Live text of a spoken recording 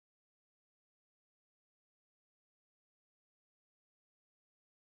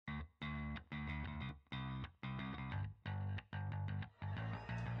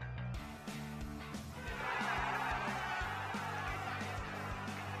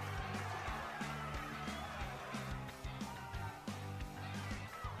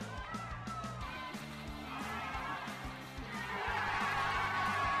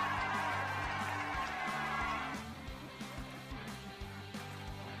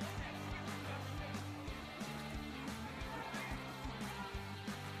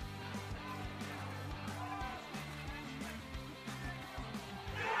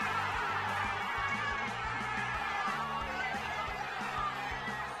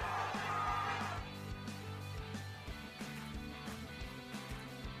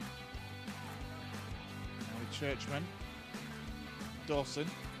Churchman. Dawson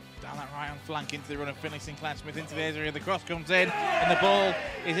down that right hand flank into the run of Finley Sinclair Smith into the area. The cross comes in and the ball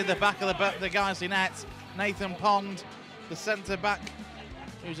is in the back of the Guiseley net. Nathan Pond, the centre back,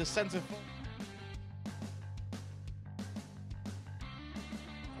 who's a centre forward.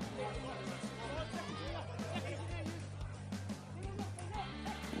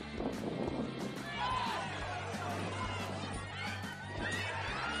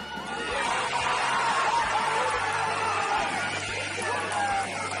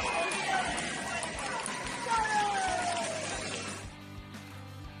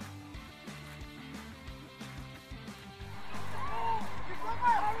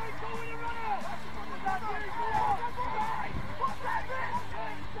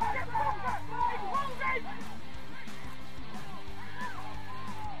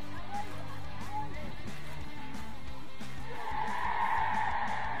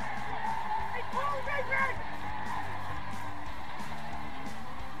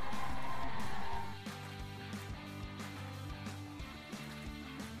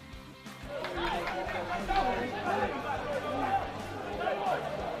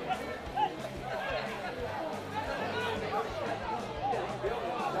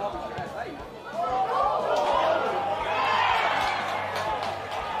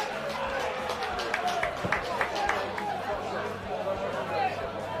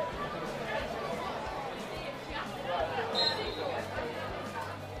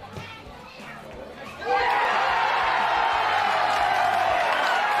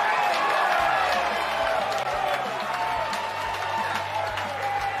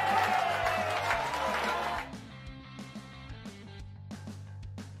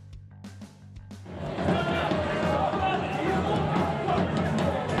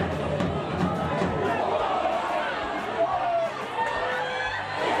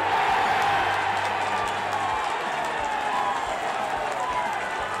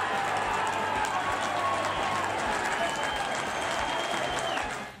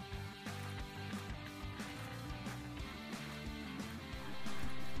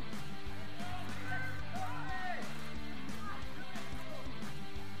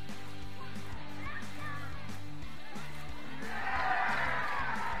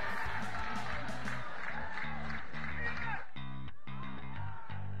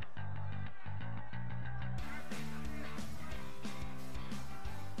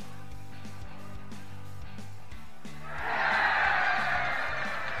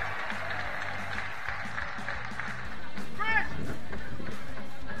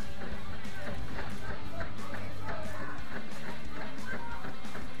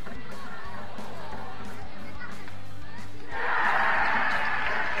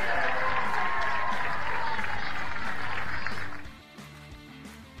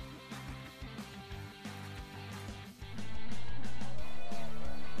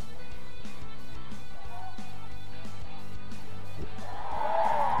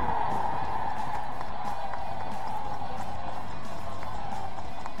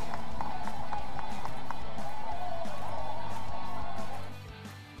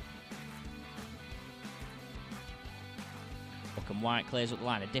 And White clears up the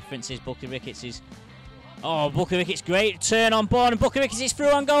line. The difference is Buckley Ricketts is... Oh, Buckley Ricketts, great turn on board, and Buckley Ricketts is through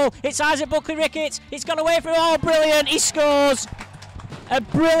on goal. It's Isaac Buckley Ricketts. It's gone away from... Oh, brilliant. He scores. A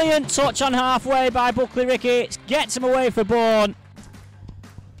brilliant touch on halfway by Buckley Ricketts. Gets him away for Bourne.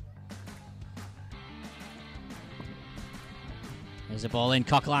 There's the ball in.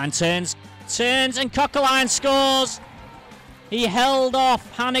 Coqueline turns, and Coqueline scores. He held off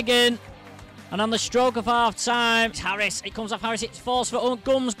Hannigan. And on the stroke of half-time, it's Harris. It comes off Harris. It falls for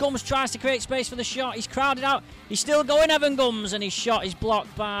Gums. Gums tries to create space for the shot. He's crowded out. He's still going, Evan Gums, and his shot is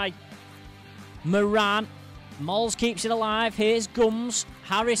blocked by Moran. Mols keeps it alive. Here's Gums.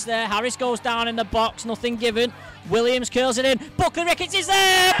 Harris there. Harris goes down in the box. Nothing given. Williams curls it in. Buckley Ricketts is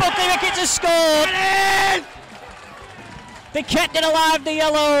there. Buckley Ricketts has scored. They kept it alive, the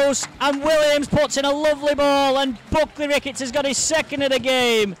Yellows, and Williams puts in a lovely ball, and Buckley Ricketts has got his second of the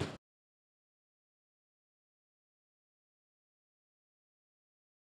game.